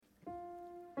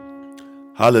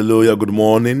Hallelujah. Good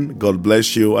morning. God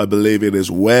bless you. I believe it is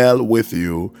well with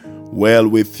you, well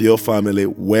with your family,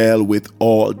 well with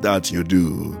all that you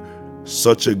do.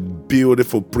 Such a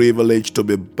beautiful privilege to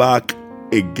be back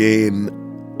again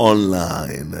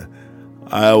online.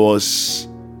 I was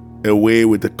away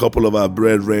with a couple of our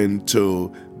brethren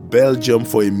to Belgium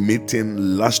for a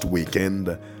meeting last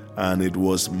weekend, and it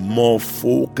was more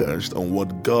focused on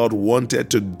what God wanted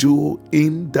to do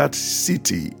in that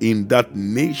city, in that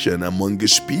nation, among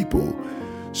His people.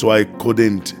 So I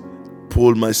couldn't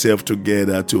pull myself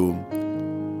together to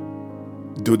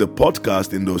do the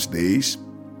podcast in those days.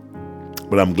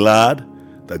 But I'm glad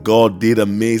that God did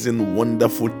amazing,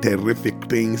 wonderful, terrific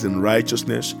things in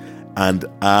righteousness, and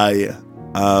I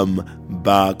am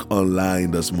back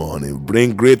online this morning.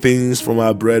 Bring greetings from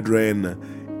our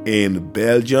brethren in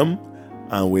Belgium,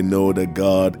 and we know that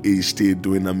God is still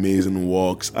doing amazing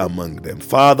works among them.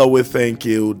 Father, we thank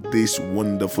you this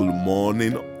wonderful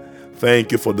morning.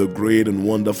 Thank you for the great and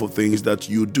wonderful things that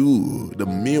you do, the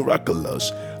miraculous,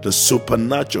 the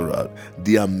supernatural,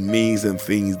 the amazing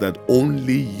things that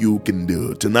only you can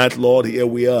do. Tonight, Lord, here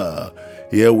we are.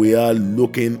 Here we are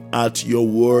looking at your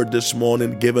word this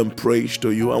morning, giving praise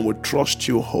to you, and we trust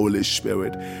you, Holy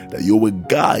Spirit, that you will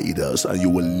guide us and you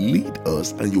will lead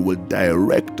us and you will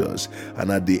direct us.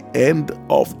 And at the end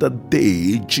of the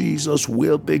day, Jesus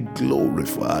will be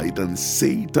glorified and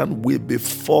Satan will be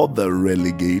further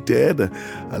relegated,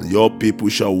 and your people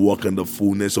shall walk in the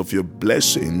fullness of your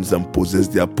blessings and possess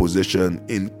their possession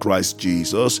in Christ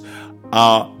Jesus.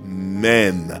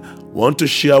 Amen. Want to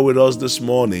share with us this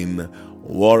morning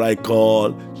what I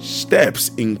call steps,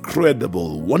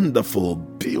 incredible, wonderful,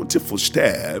 beautiful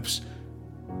steps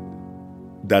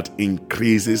that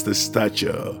increases the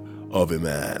stature of a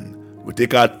man. We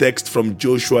take our text from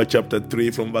Joshua chapter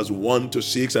 3 from verse 1 to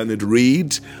 6, and it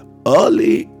reads,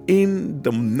 early in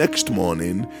the next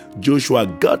morning, Joshua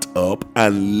got up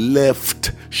and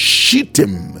left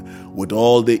Shittim with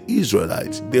all the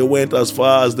Israelites. They went as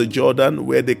far as the Jordan,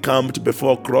 where they camped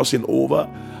before crossing over.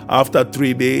 After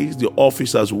 3 days, the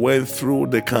officers went through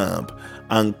the camp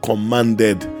and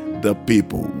commanded the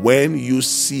people, when you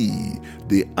see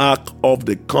the ark of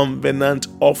the covenant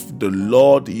of the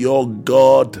Lord your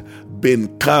God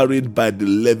being carried by the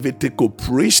Levitical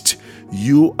priest,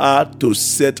 you are to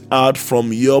set out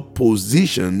from your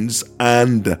positions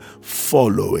and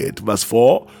follow it. Verse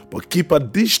 4, but keep a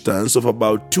distance of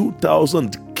about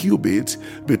 2,000 cubits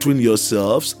between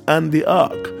yourselves and the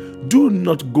ark. Do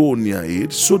not go near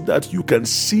it, so that you can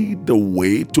see the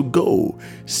way to go,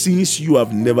 since you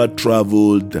have never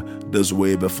traveled this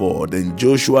way before. Then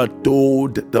Joshua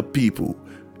told the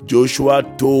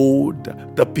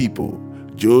people,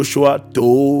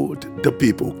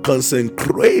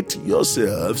 consecrate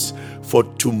yourselves, for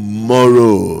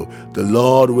tomorrow the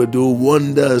Lord will do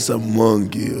wonders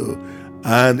among you.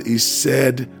 And he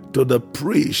said to the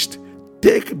priest,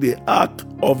 take the ark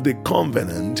of the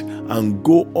covenant and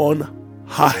go on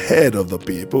ahead of the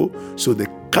people. So they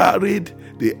carried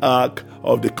the ark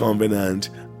of the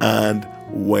covenant and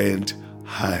went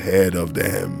ahead of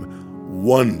them.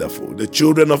 Wonderful. The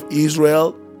children of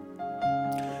Israel,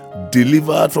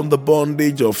 delivered from the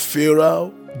bondage of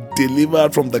Pharaoh,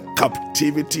 delivered from the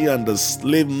captivity and the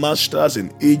slave masters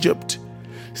in Egypt,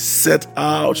 set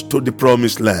out to the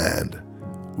promised land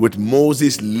with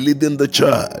Moses leading the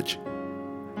charge.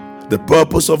 The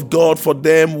purpose of God for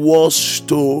them was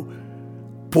to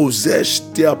possess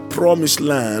their promised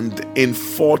land in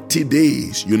 40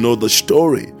 days. You know the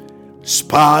story.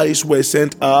 Spies were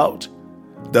sent out.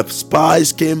 The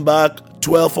spies came back,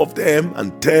 12 of them,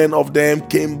 and 10 of them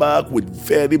came back with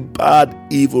very bad,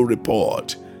 evil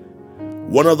report.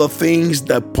 One of the things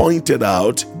that pointed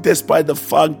out, despite the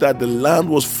fact that the land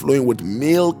was flowing with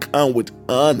milk and with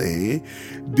honey,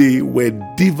 they were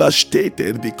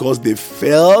devastated because they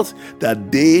felt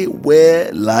that they were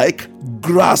like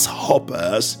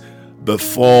grasshoppers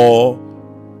before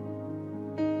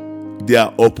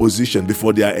their opposition,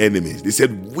 before their enemies. They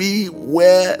said, we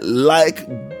were like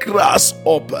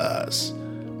grasshoppers.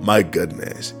 My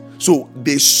goodness. So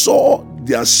they saw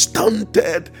their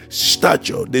stunted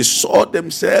stature. They saw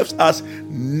themselves as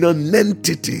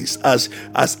non-entities, as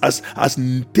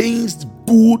things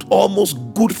good, almost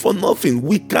good for nothing.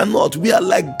 We cannot. We are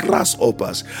like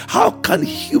grasshoppers. How can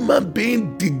human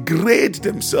beings degrade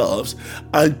themselves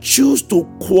and choose to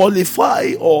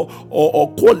qualify or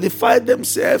qualify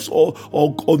themselves or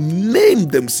name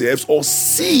themselves or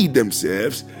see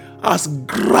themselves as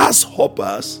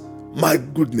grasshoppers? My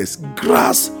goodness,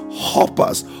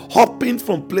 grasshoppers hopping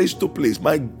from place to place.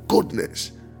 My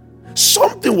goodness,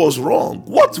 something was wrong.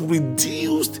 What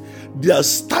reduced their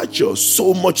stature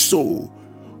so much so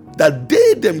that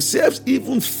they themselves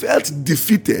even felt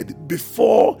defeated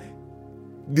before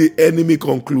the enemy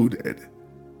concluded.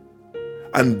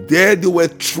 And there they were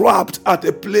trapped at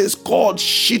a place called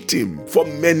Shittim for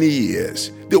many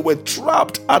years. They were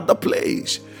trapped at the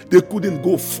place. They couldn't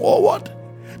go forward.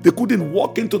 They couldn't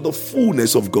walk into the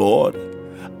fullness of God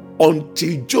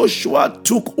until Joshua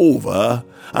took over.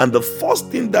 And the first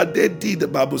thing that they did, the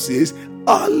Bible says,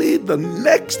 early the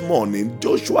next morning,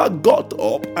 Joshua got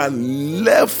up and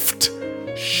left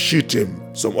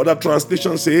Shittim. Some other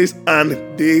translation says, and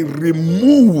they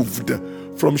removed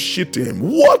from Shittim.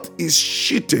 What is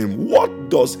Shittim? What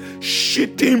does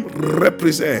Shittim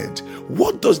represent?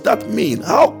 What does that mean?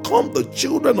 How come the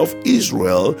children of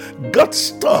Israel got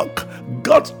stuck,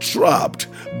 got trapped,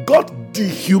 got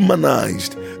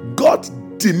dehumanized, got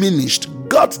diminished,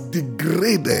 got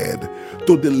degraded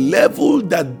to the level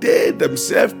that they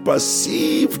themselves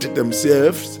perceived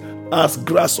themselves as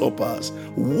grasshoppers?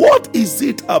 What is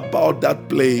it about that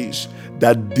place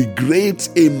that degrades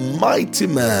a mighty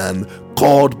man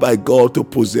called by God to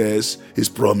possess his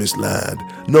promised land?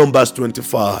 Numbers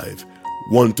 25,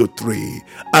 1-3.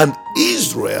 And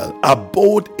Israel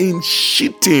abode in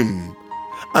Shittim,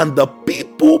 and the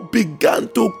people began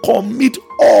to commit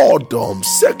whoredom,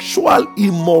 sexual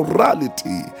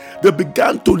immorality. They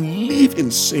began to live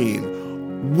in sin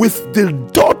with the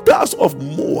daughters of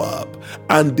Moab,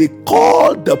 and they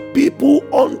called the people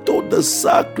unto the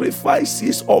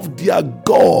sacrifices of their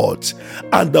gods,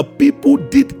 and the people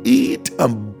did eat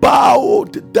and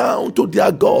bowed down to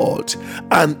their gods.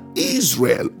 And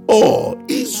Israel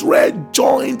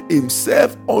joined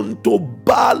himself unto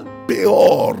Baal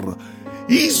Peor.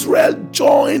 Israel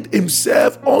joined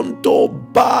himself unto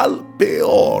Baal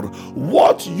Peor.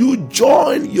 What you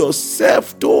join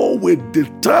yourself to will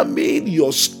determine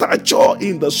your stature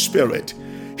in the spirit.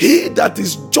 He that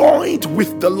is joined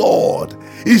with the Lord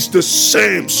is the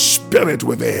same spirit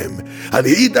with him. And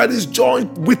he that is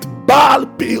joined with Baal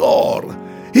Peor,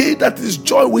 he that is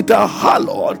joined with a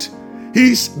harlot,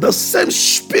 is the same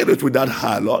spirit with that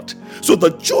harlot. So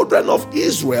the children of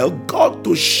Israel got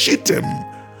to Shittim.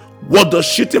 What does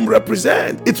Shittim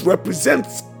represent? It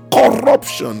represents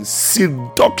corruption,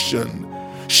 seduction.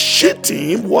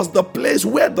 Shittim was the place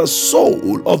where the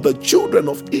soul of the children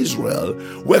of Israel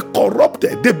were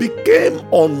corrupted. They became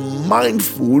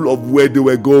unmindful of where they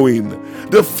were going.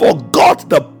 They forgot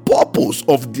the purpose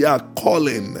of their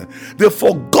calling. They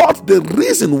forgot the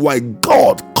reason why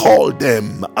God called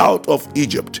them out of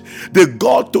Egypt. They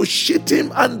got to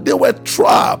Shittim and they were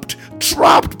trapped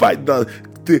by the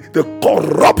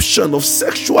corruption of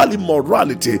sexual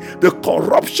immorality, the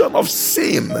corruption of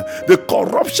sin, the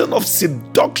corruption of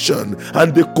seduction,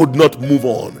 and they could not move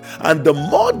on. And the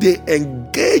more they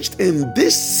engaged in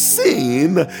this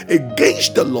sin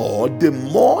against the Lord, the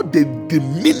more they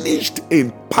diminished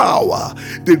in power,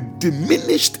 they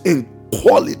diminished in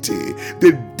quality,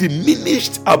 they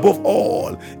diminished above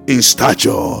all in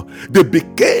stature. They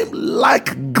became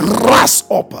like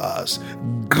grasshoppers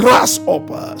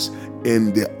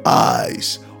in their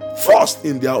eyes, first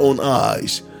in their own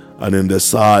eyes and in the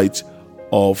sight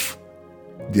of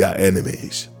their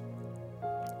enemies.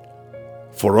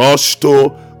 For us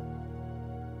to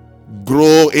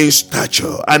grow in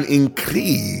stature and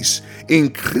increase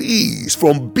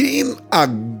from being a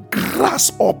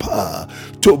grasshopper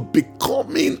to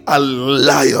becoming a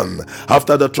lion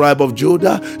after the tribe of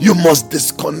Judah, you must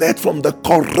disconnect from the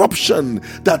corruption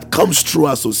that comes through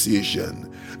association.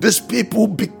 These people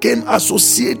became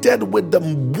associated with the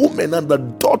women and the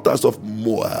daughters of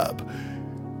Moab.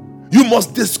 You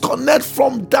must disconnect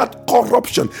from that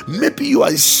corruption. Maybe you are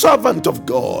a servant of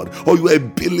God or you are a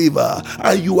believer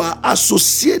and you are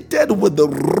associated with the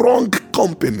wrong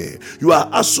company. You are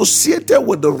associated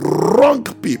with the wrong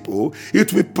people.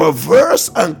 It will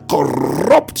perverse and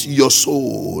corrupt your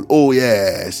soul. Oh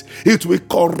yes. It will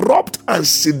corrupt and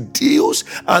seduce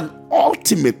and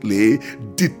ultimately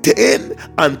detain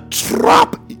and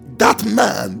trap that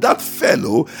man, that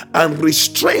fellow, and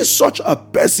restrain such a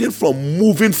person from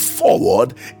moving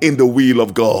forward in the will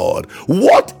of God.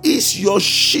 What is your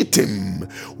Shittim?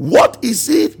 What is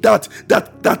it that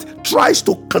tries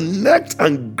to connect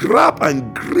and grab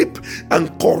and grip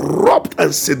and corrupt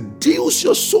and seduce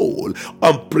your soul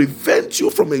and prevent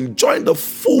you from enjoying the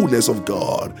fullness of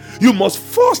God? You must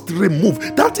first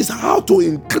remove. That is how to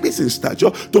increase in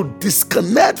stature, to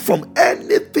disconnect from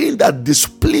anything that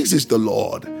displeases the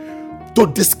Lord. to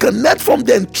disconnect from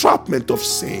the entrapment of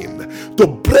sin, to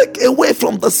break away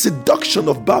from the seduction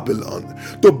of Babylon,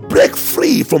 to break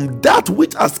free from that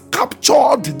which has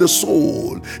captured the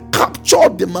soul,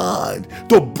 captured the mind,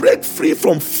 to break free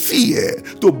from fear,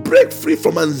 to break free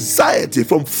from anxiety,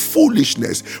 from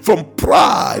foolishness, from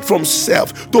pride, from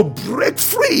self, to break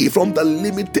free from the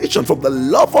limitation, from the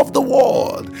love of the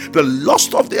world, the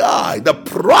lust of the eye, the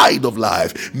pride of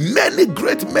life. Many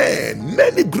great men,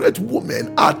 many great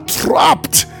women are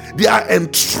trapped. They are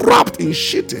entrapped in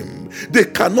Shittim. They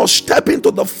cannot step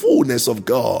into the fullness of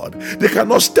God. They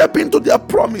cannot step into their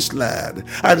promised land.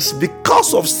 And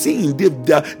because of sin,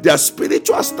 their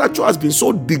spiritual stature has been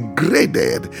so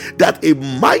degraded that a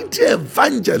mighty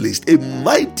evangelist, a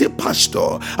mighty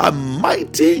pastor, a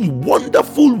mighty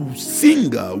wonderful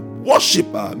singer,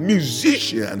 worshiper,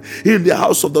 musician in the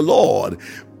house of the Lord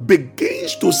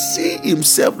begins to see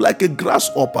himself like a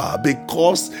grasshopper,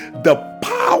 because the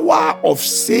power of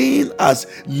sin has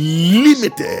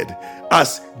limited,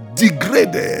 has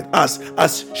degraded,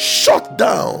 has shut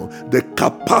down the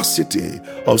capacity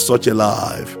of such a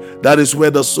life. That is where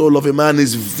the soul of a man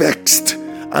is vexed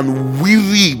and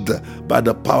wearied by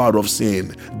the power of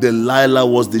sin. Delilah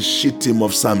was the Shittim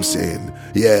of Samson.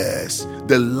 Yes,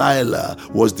 Delilah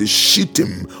was the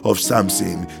Shittim of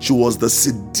Samson. She was the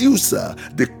seducer,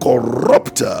 the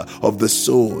corrupter of the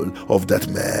soul of that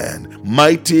man.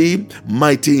 Mighty,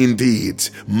 mighty in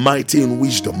deeds, mighty in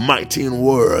wisdom, mighty in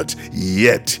words,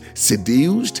 yet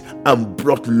seduced and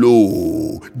brought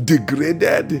low,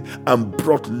 degraded and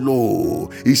brought low.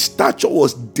 His stature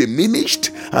was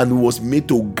diminished and was made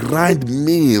to grind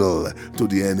meal to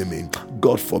the enemy.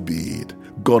 God forbid.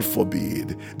 God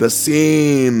forbid. The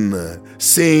sin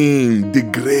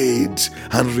degrades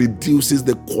and reduces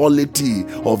the quality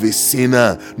of a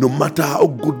sinner, no matter how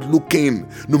good looking,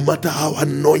 no matter how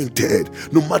anointed,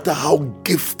 no matter how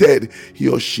gifted he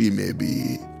or she may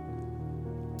be.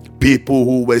 People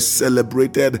who were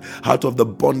celebrated out of the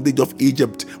bondage of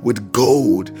Egypt with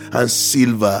gold and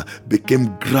silver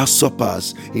became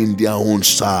grasshoppers in their own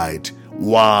sight.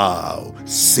 Wow,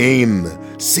 sin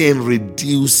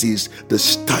reduces the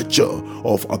stature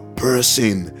of a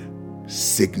person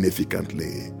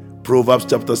significantly. Proverbs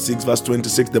chapter 6 verse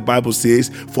 26, the Bible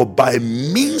says, "For by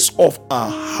means of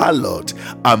a harlot,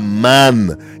 a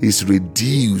man is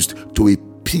reduced to a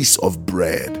piece of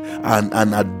bread, and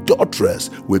an adulteress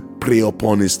will prey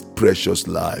upon his precious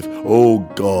life." Oh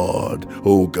God,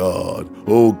 oh God,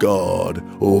 oh God,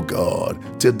 oh God.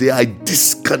 Today I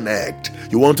disconnect.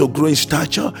 You want to grow in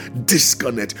stature?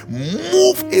 Disconnect.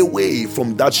 Move away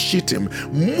from that shittim.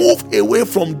 Move away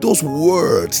from those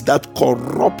words that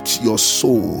corrupt your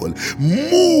soul.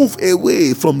 Move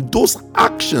away from those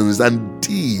actions and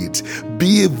deeds,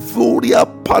 behavioral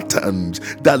patterns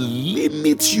that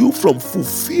limit you from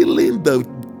fulfilling the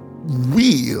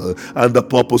will and the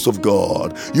purpose of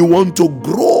God. You want to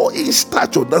grow in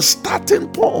stature. The starting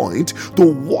point to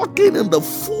walking in the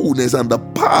fullness and the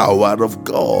power of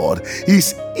God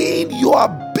is in your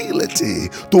ability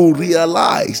to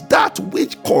realize that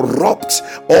which corrupts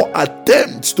or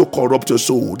attempts to corrupt your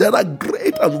soul. There are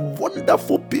great and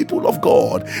wonderful people of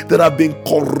God that have been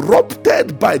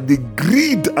corrupted by the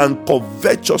greed and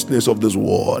covetousness of this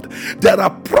world. There are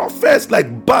prophets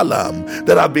like Balaam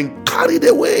that have been carried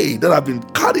away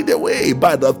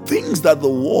by the things that the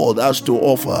world has to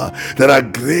offer. There are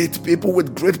great people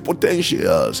with great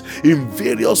potentials in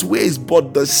various ways,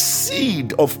 but the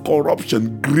seed of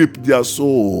corruption gripped their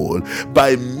soul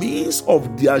by means of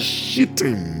their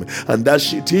shittim. And that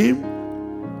shittim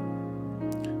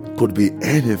could be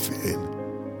anything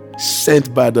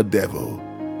sent by the devil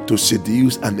to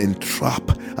seduce and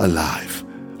entrap a life.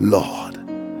 Lord,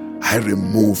 I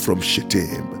remove from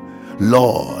shittim.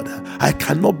 Lord, I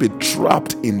cannot be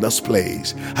trapped in this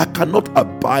place. I cannot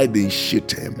abide in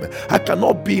shittim. I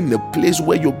cannot be in a place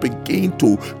where you begin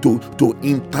to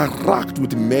interact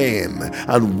with men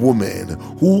and women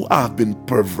who have been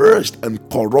perverse and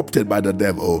corrupted by the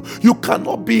devil. You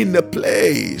cannot be in a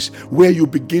place where you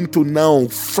begin to now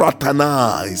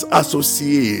fraternize,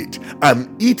 associate, and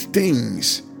eat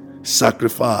things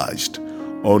sacrificed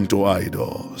unto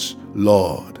idols.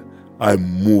 Lord, I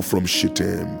move from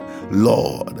shittim.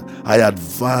 Lord, I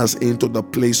advance into the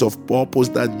place of purpose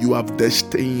that you have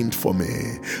destined for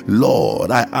me.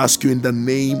 Lord, I ask you in the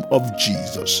name of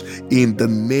Jesus,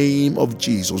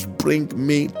 bring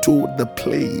me to the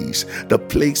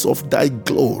place of thy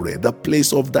glory, the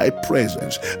place of thy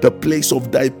presence, the place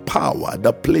of thy power,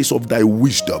 the place of thy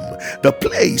wisdom, the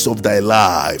place of thy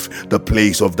life, the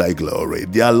place of thy glory.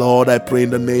 Dear Lord, I pray in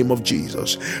the name of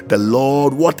Jesus, the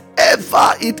Lord,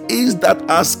 whatever it is that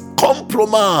has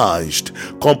compromised.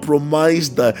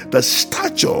 Compromise the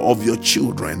stature of your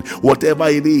children. Whatever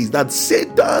it is that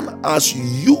Satan has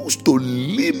used to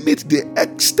limit the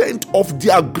extent of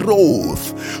their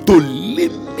growth, to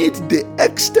limit the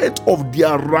extent of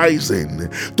their rising,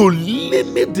 to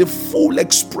limit the full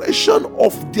expression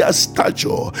of their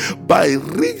stature by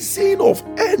reason of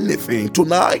anything.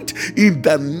 Tonight, in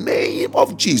the name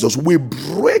of Jesus, we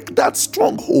break that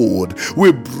stronghold,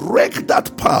 we break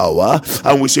that power,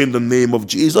 and we say in the name of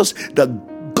Jesus that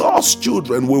God's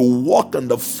children will walk in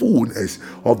the fullness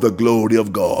of the glory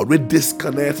of God. We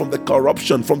disconnect from the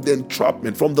corruption, from the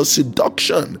entrapment, from the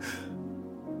seduction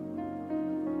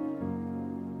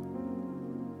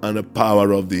and the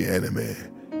power of the enemy,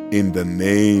 in the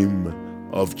name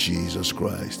of Jesus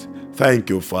Christ. Thank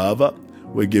you, Father.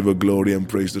 We give you glory and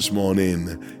praise this morning.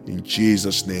 In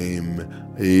Jesus' name,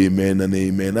 amen and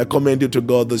amen. I commend you to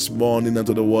God this morning and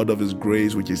to the word of his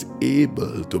grace, which is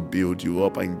able to build you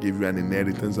up and give you an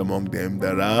inheritance among them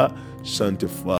that are sanctified.